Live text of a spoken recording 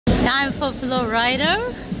time for flowrider.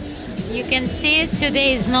 You can see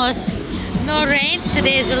today is no rain.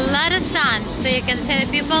 Today is a lot of sun, so you can see the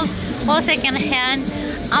people also can hand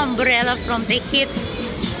umbrella from the heat.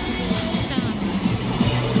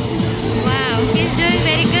 Wow, he's doing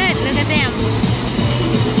very good. Look at them.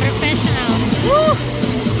 Professional. Woo!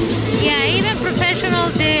 Yeah, even professional,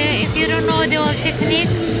 if you don't know the old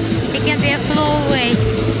technique, it can be a flow away.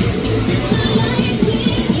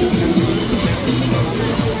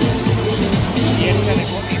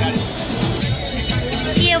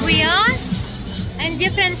 Here we are in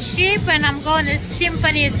different shape, and I'm going to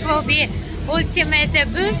symphony. It will be ultimate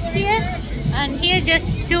boost here, and here just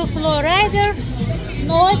two flow rider,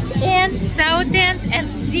 north end, south end, and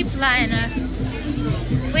zip liner.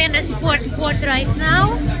 We're in a sport court right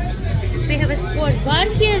now. We have a sport bar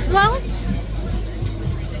here as well.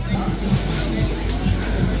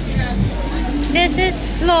 This is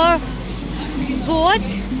floor board.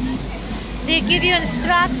 They give you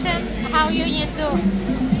instruction how you need to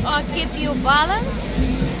keep your balance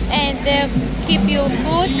and keep your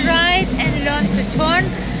foot right and learn to turn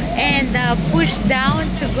and push down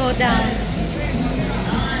to go down.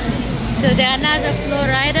 So there are another floor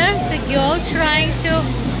riders, a girl trying to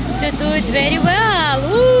do it very well.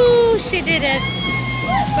 Ooh, she did it.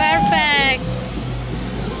 Perfect.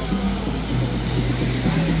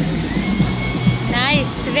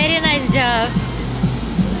 Nice, very nice job.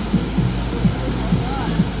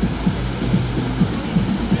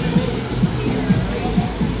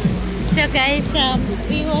 So guys,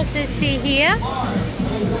 we also see here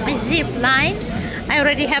a zip line. I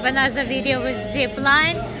already have another video with zip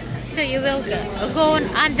line. So you will go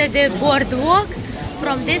under the boardwalk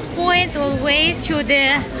from this point all the way to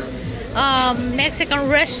the Mexican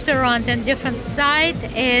restaurant on different side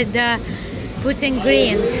and putting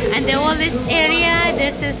green. And all this area,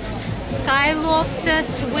 this is Skyloft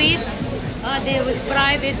suites. There was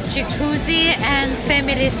private jacuzzi and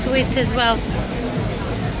family suites as well.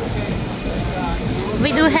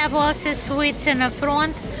 We do have also suites in the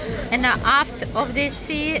front and aft of this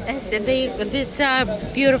sea is this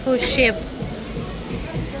beautiful ship.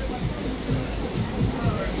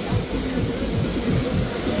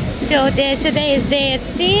 So today is day at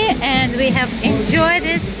sea, and we have enjoyed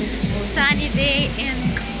this sunny day in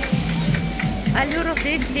Allure of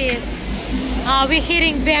this seas. We're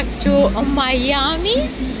heading back to Miami,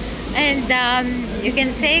 and you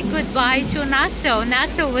can say goodbye to Nassau.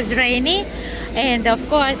 Nassau was rainy, and of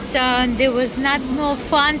course there was not no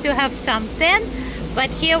fun to have some tan, but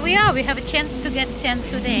here we are. We have a chance to get tan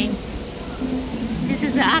today. This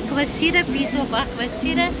is the Aquacita, piece of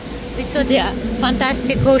Aquacita. We saw the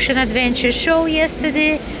fantastic ocean adventure show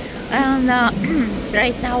yesterday, and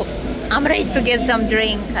right now I'm ready to get some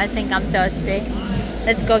drink. I think I'm thirsty.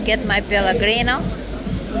 Let's go get my Pellegrino.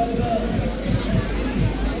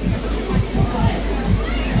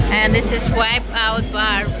 And this is Wipe Out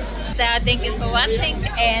Bar. So thank you for watching,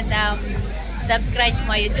 and subscribe to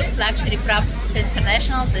my YouTube, Luxury Properties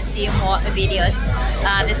International, to see more videos.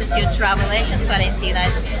 This is your travel agent, Valentina,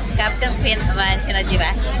 Captain Queen Valentina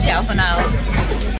Diva. Ciao for now.